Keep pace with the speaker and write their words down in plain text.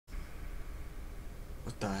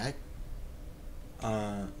What the heck?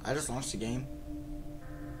 I just launched the game.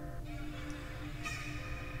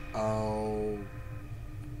 Oh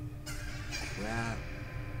crap.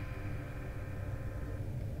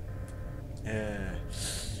 I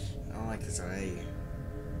don't like this already.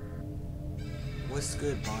 What's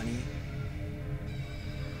good, Bonnie?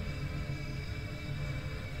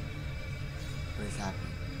 What is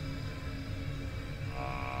happening?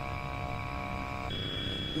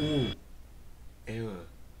 Ooh. Ew.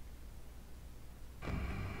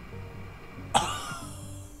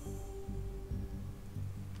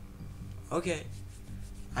 Okay.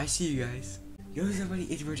 I see you guys. Yo, everybody,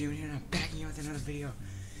 it's Jaden here, and I'm back here with another video.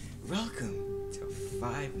 Welcome to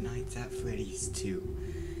Five Nights at Freddy's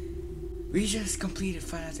 2. We just completed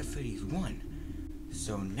Five Nights at Freddy's 1.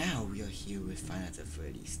 So now we are here with Five Nights at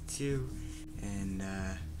Freddy's 2. And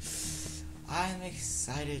I'm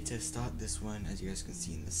excited to start this one. As you guys can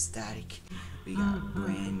see in the static, we got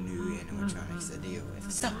brand new animatronics to deal with.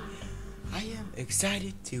 So I am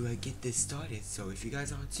excited to get this started. So if you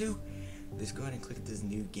guys are too, let's go ahead and click this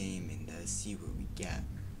new game and see what we got.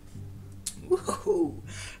 Woohoo!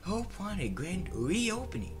 Hope on a grand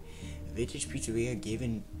reopening. Vintage Pizzeria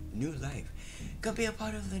given new life. Come be a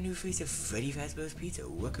part of the new face of Freddy Fazbear's Pizza.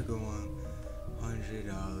 What could go on?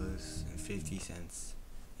 $100.50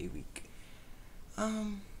 a week.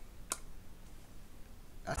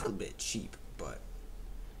 That's a bit cheap, but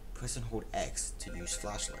press and hold X to use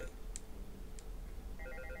flashlight.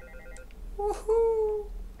 Woohoo!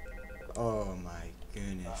 Oh my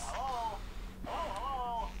goodness.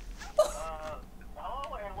 Hello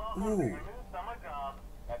and welcome to your new summer job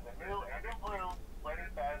at the new and improved Freddy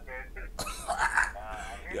Fazbear's Pizza.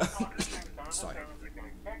 I'm here to talk you through some of the things you can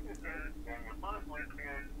expect to do during your first week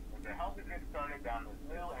here and to help you get started down this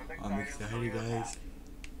new and exciting career path.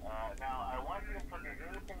 Now, I want you to forget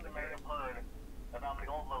everything you may have heard about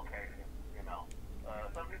the old location, you know.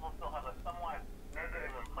 Some people still have a somewhat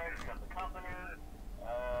negative impression of the company.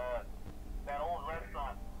 That old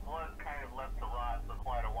restaurant was kind of left to rot for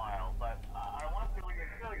quite a while, but I want to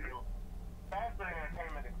reassure you, Fazbear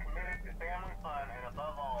Entertainment is committed to family fun and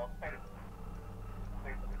above all, safety.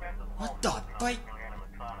 What the fight?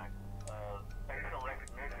 Animatronics, facial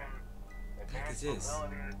recognition, advanced this?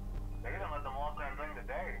 abilities. They even let them walk around during the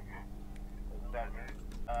day. Isn't that neat?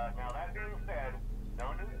 Now that being said,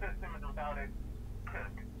 no new system is without its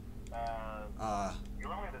risk.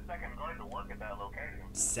 You're only the second guard to work at that location.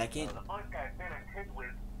 Second? The first guy finished his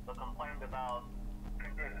week but complained about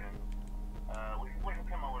conditions. We wouldn't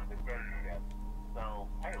come over to station yet. So,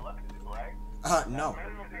 hey, look at you, right? No.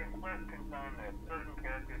 Mainly the express concern that certain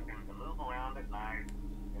characters seem to move around at night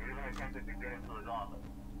and even attempted to get into his office.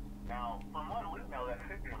 Now, from what we know, that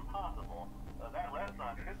should be impossible. That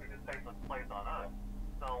restaurant should be the safest place on Earth.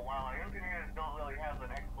 So, while our engineers don't really have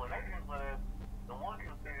an explanation for this, the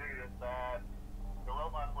working theory is that the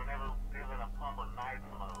robots were never given a proper night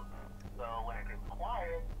mode. So when it gets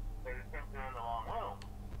quiet, they just think they're in the wrong room.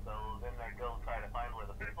 So then they go try to find where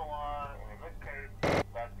the people are, and in this case,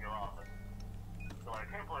 that's your office. So our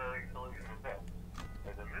temporary solution is this.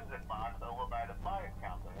 There's a music box over by the prize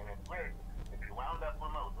counter, and it's rigged if you wound up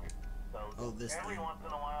remotely. So every once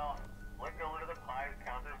in a while, look over to the prize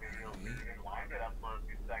counter video so you can wind it up for a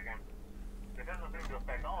few seconds. It doesn't seem to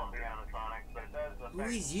affect all of the animatronics, but it does affect Who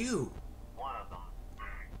is you? one of them.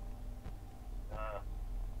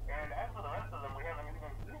 And as for the rest of them, we have an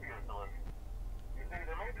even easier solution. You see,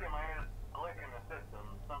 there may be a minor glitch in the system,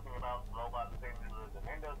 something about the robot thinking there's an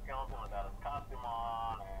endoskeleton without his costume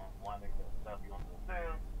on, and wanting to stuff you into the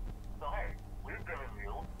suit. So hey, we've given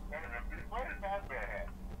you an empty Freddy Fazbear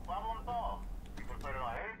head. Problem solved. You can put it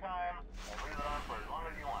on any time, and leave it on for as long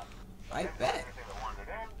as you want. I bet. Anything that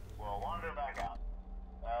wandered in will wander back out.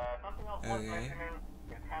 Something else worth mentioning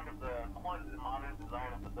is kind of the quaint modern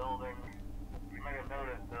design of the building. You may have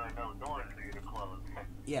noticed there are no doors for you to close.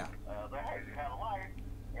 Yeah. But hey, you have a light,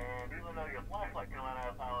 and even though your flashlight can run out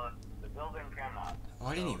of power, the building cannot. Oh,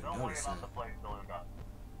 I didn't even don't worry notice about that. the place going up.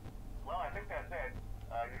 Well, I think that's it.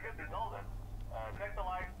 You should be golden. Check the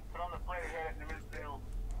light, put on the Freddy head if you miss to.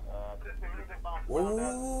 Just the music box.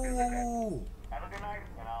 Whoa! Have a good night,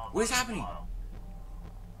 and I'll What is happening? tomorrow.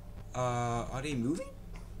 Are they moving?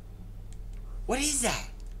 What is that?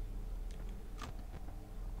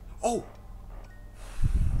 Oh!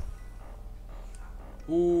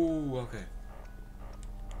 Ooh, okay.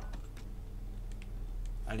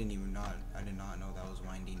 I did not know that was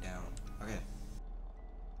winding down. Okay.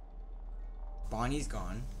 Bonnie's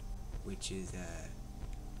gone, which is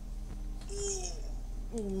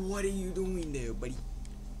what are you doing there, buddy?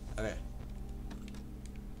 Okay.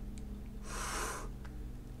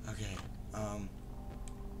 Okay.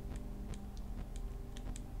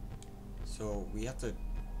 So we have to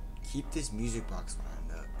keep this music box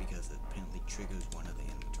wound up because it apparently triggers one of the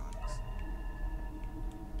animatronics.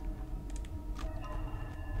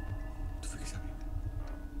 What the frick is happening?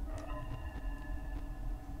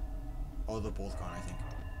 Oh, they're both gone, I think.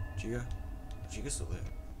 Chica's still there.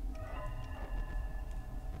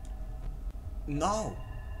 No!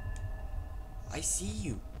 I see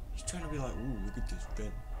you! He's trying to be like, ooh, look at this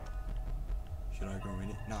vent. Should I go in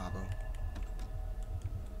it? Nah, bro.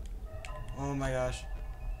 Oh my gosh.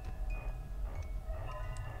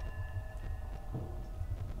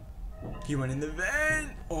 He went in the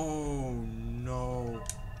vent! Oh no.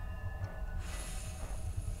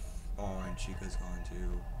 Oh, and Chica's gone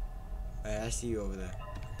too. Hey, I see you over there.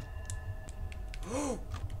 Oh!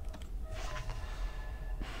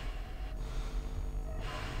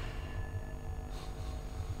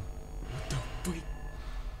 What the freak?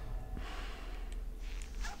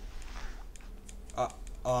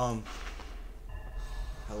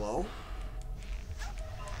 Hello?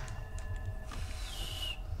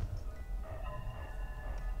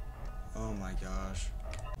 Oh my gosh.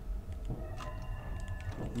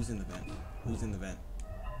 Who's in the vent? Who's in the vent?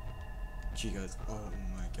 Chica's. Oh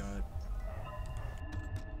my god.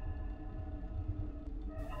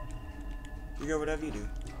 Chica, whatever you do,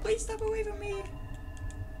 please step away from me.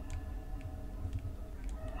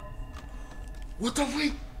 What the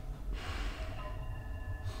freak?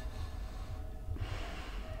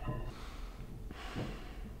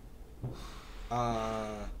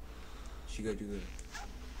 Chica, do good.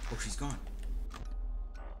 Oh, she's gone.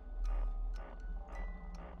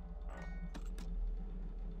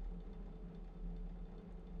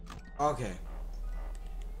 Okay.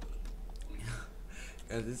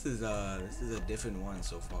 Yeah, this is a different one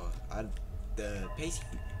so far. The pacing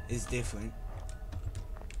is different.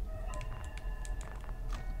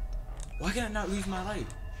 Why can I not lose my life?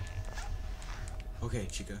 Okay,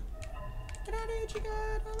 Chica. Get out of here, Chica.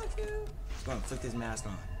 I don't like you. Let's go and flick this mask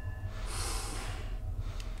on.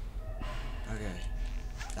 Okay.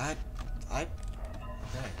 Okay.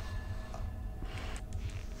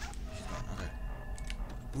 She's gone. Okay.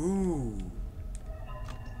 Ooh.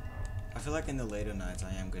 I feel like in the later nights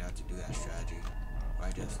I am gonna have to do that strategy. Where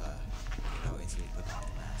I just instantly put on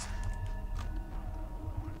the mask.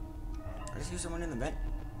 I just hear someone in the vent.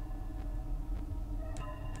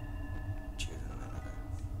 Cheers in the vent, okay.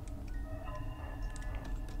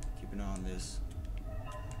 Keep an eye on this.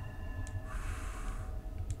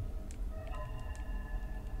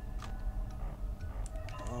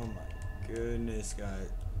 Oh my goodness, guys.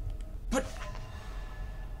 Put.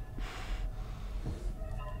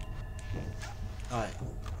 Alright.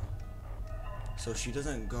 So she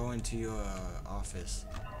doesn't go into your office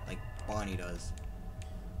like Bonnie does.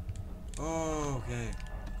 Oh, okay.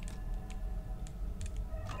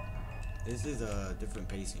 This is a different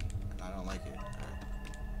pacing, and I don't like it. Right.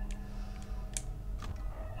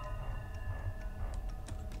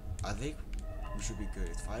 I think we should be good.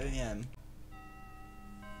 It's 5 AM.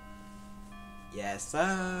 Yes,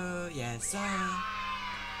 sir. Yes, sir.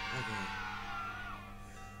 Okay.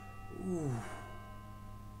 Ooh.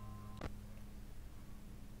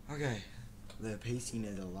 Okay. The pacing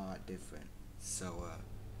is a lot different. So,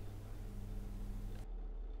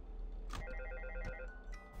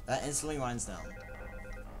 that instantly winds down.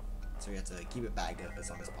 So we have to keep it back up as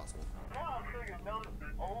long as possible. Now I'm sure you've noticed the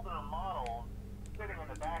older models sitting in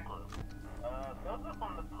the back room. Those are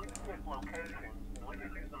from the previous location, and we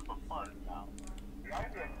can use them for parts now. The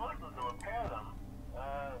idea at first was to repair them.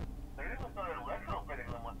 They even started retrofitting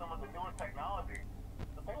them with some of the newer technology.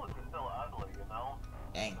 The thing was just still ugly, you know?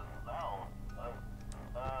 Dang. The smell.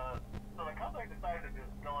 So the company decided to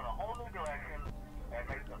just go in a whole new direction and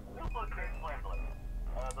make them super kid friendly.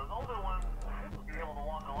 Those older ones should be able to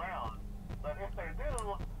walk around, but if they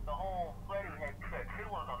do, the whole Freddy head trick should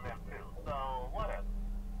work on them too. So whatever.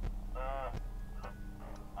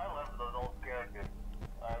 I love those old characters.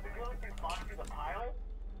 Did you ever see Foxy the Pilot?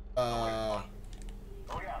 Oh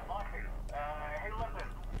yeah, Foxy. Hey listen,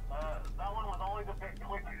 that one was always a bit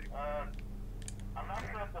twitchy. I'm not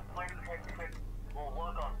sure if the Freddy head trick will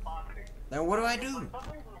work on Foxy. Now what do I do? For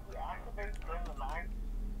some reason, if we activate during the night,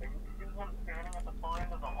 and you see him standing at the far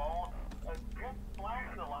end of the hall, just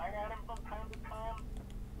flash the light at him from time to time.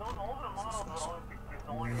 Those older models would always be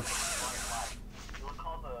annoying with the bright light. It was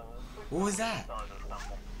called the... What was that? Or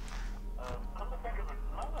something. Come to think of it,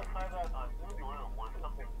 I'm gonna try that on any room where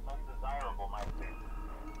something undesirable might be.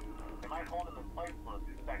 It might hold him in place for a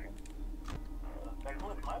few seconds. That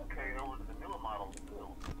glitch might carry over to the newer models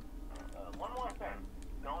too. One more thing.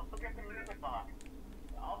 Don't forget the music box.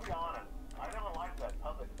 I'll be honest, I never liked that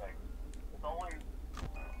puppet thing. It's always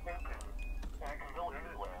thinking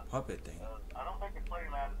puppet thing. I don't think the play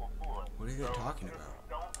mask will fool it. What are you So talking just about?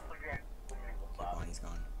 Don't forget the music Okay, box. Bonnie's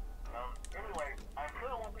gone. Anyway, I'm sure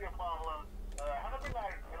it won't be a problem. Have a good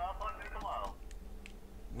night, and I'll talk to you tomorrow.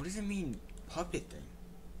 What does it mean, puppet thing?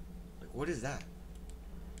 Like, what is that?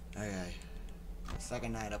 Okay.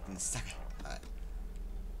 Second night up in the second. Alright.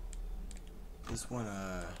 This one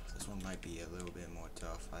might be a little bit more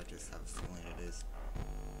tough. I just have a feeling it is.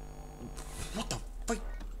 What the fuck?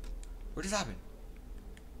 What just happened?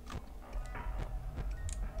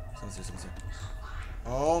 Someone's here.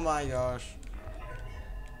 Oh my gosh.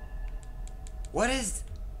 What is...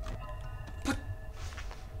 What?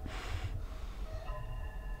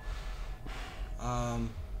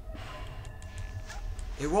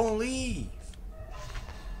 It won't leave.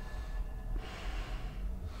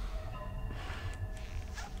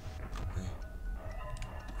 Okay.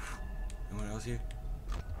 Anyone else here?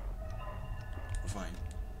 We're fine.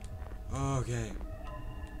 Okay.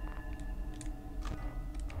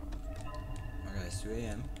 Okay, it's 2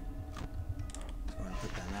 a.m. Just going to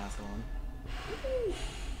put that mask on.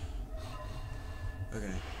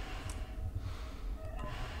 Okay.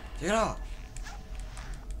 Take it off.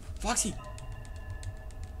 Foxy.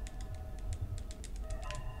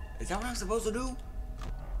 Is that what I'm supposed to do?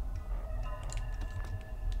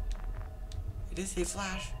 It did say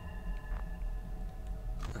flash.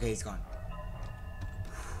 Okay, he's gone.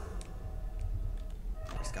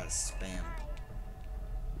 Just gotta spam.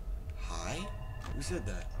 Hi? Who said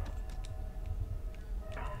that?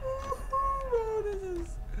 Oh, this is...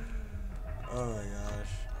 Oh my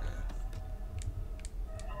gosh.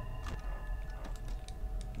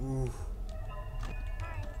 Okay. Ooh.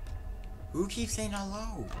 Who keeps saying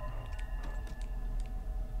hello?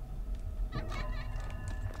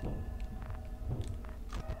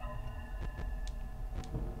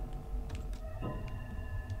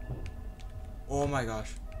 Oh my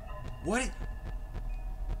gosh. What?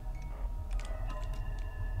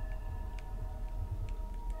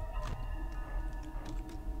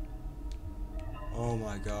 Oh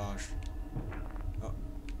my gosh. Oh.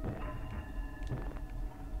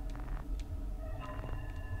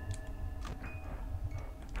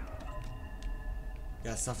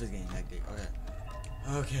 Yeah, stuff is getting hectic. Okay.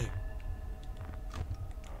 Okay.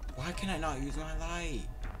 Why can I not use my light?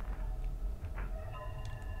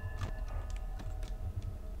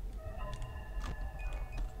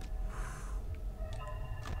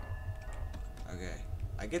 Okay.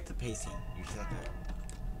 I get the pacing. You just have to...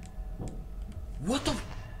 What the...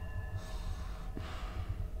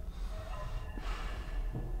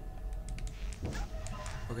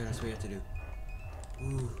 Okay, that's what you have to do.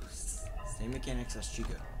 Ooh. Same mechanics as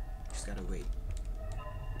Chica. Just gotta wait.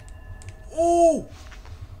 Oh!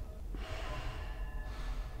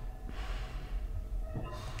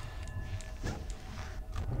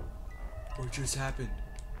 What just happened?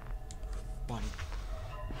 Bonnie.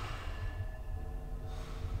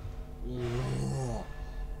 Whoa.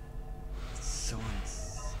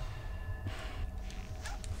 Someone's...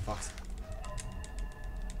 Fox.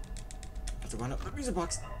 I have to run up the music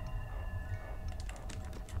box.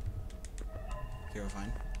 Okay, we're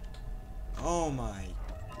fine. Oh my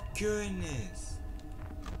goodness.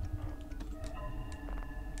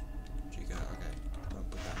 Chica, okay. I'm gonna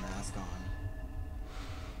put that mask on.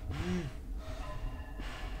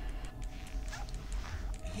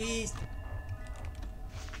 He's...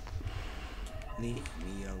 Leave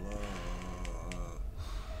me alone.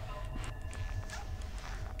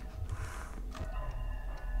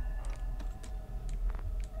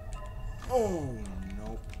 Oh,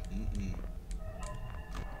 nope.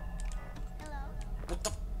 What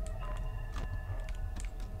the?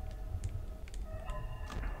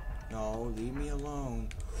 No, leave me alone.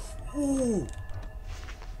 Ooh!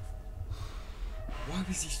 Why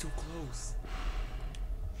was he so close?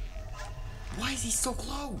 Why is he so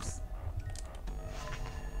close?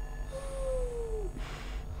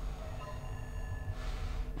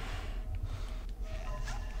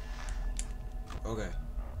 Okay.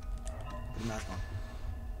 Put the mask on.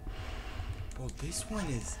 Bro, this one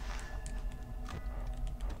is...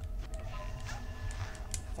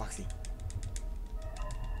 Foxy.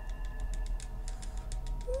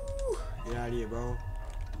 Woo. Get out of here, bro.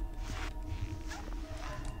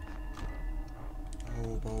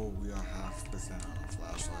 Oh, bro, we are 50% on a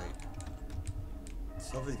flashlight.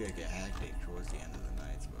 Stuff is gonna get hectic towards the end of the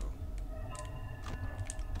night, bro.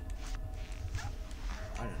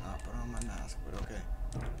 I did not put on my mask, but okay.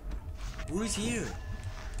 Who is here?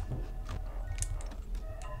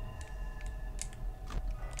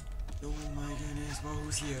 Oh my goodness, bro,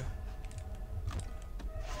 who's here?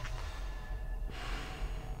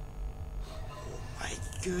 Oh my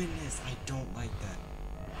goodness, I don't like that.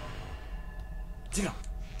 Sit down.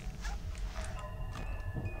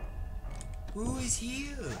 Who is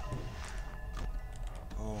here?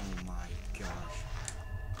 Oh my gosh.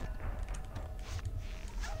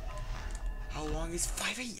 How long is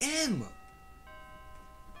 5 a.m.?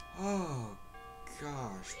 Oh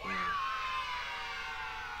gosh, bro.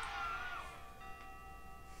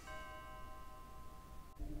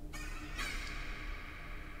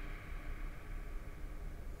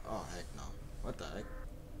 Oh heck no. What the heck?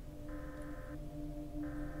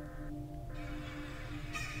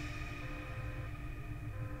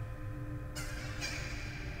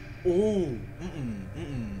 Oh,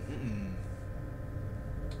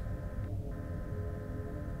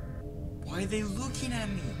 Why are they looking at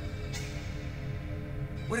me?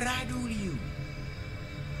 What did I do to you?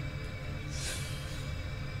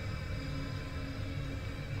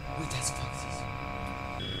 Wait, that's Foxy's.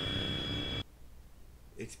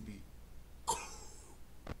 It's me.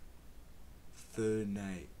 Third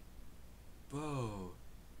night. Bro.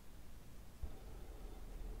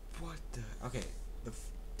 What the? Okay, the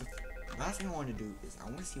last thing I want to do is I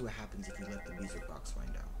want to see what happens if you let the music box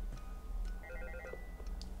wind down.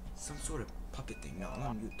 Some sort of puppet thing. No, I'm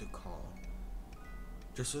gonna mute the call.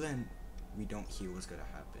 Just so then we don't hear what's gonna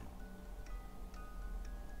happen.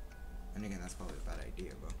 And again, that's probably a bad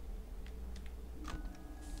idea, bro.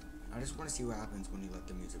 I just want to see what happens when you let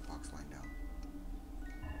the music box wind down.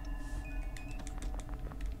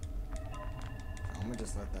 So I'm gonna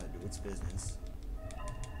just let that do its business.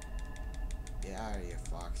 Get out of here,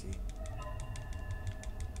 Foxy.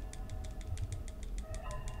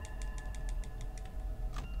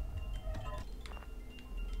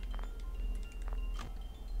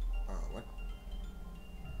 What?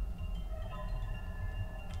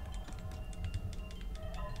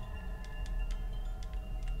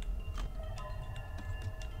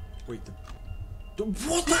 Wait,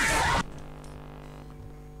 what the heck?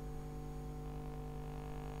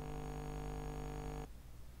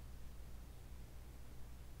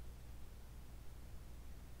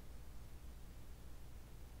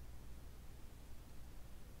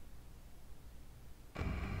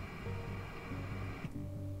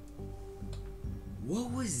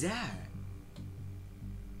 What was that?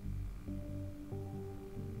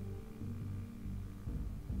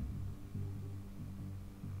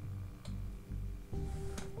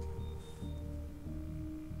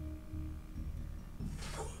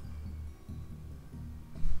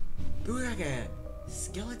 It was like a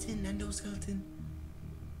skeleton, endoskeleton.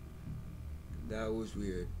 That was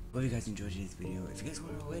weird. Hope you guys enjoyed today's video. If you guys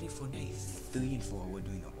weren't already, for nights 3 and 4, we're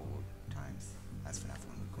doing the old times. That's FNAF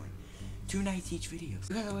 1, we're going 2 nights each video.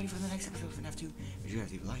 So you guys are ready for the next episode of FNAF 2. Make sure you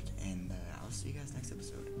guys leave a like, and I'll see you guys next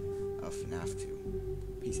episode of FNAF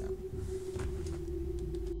 2. Peace out.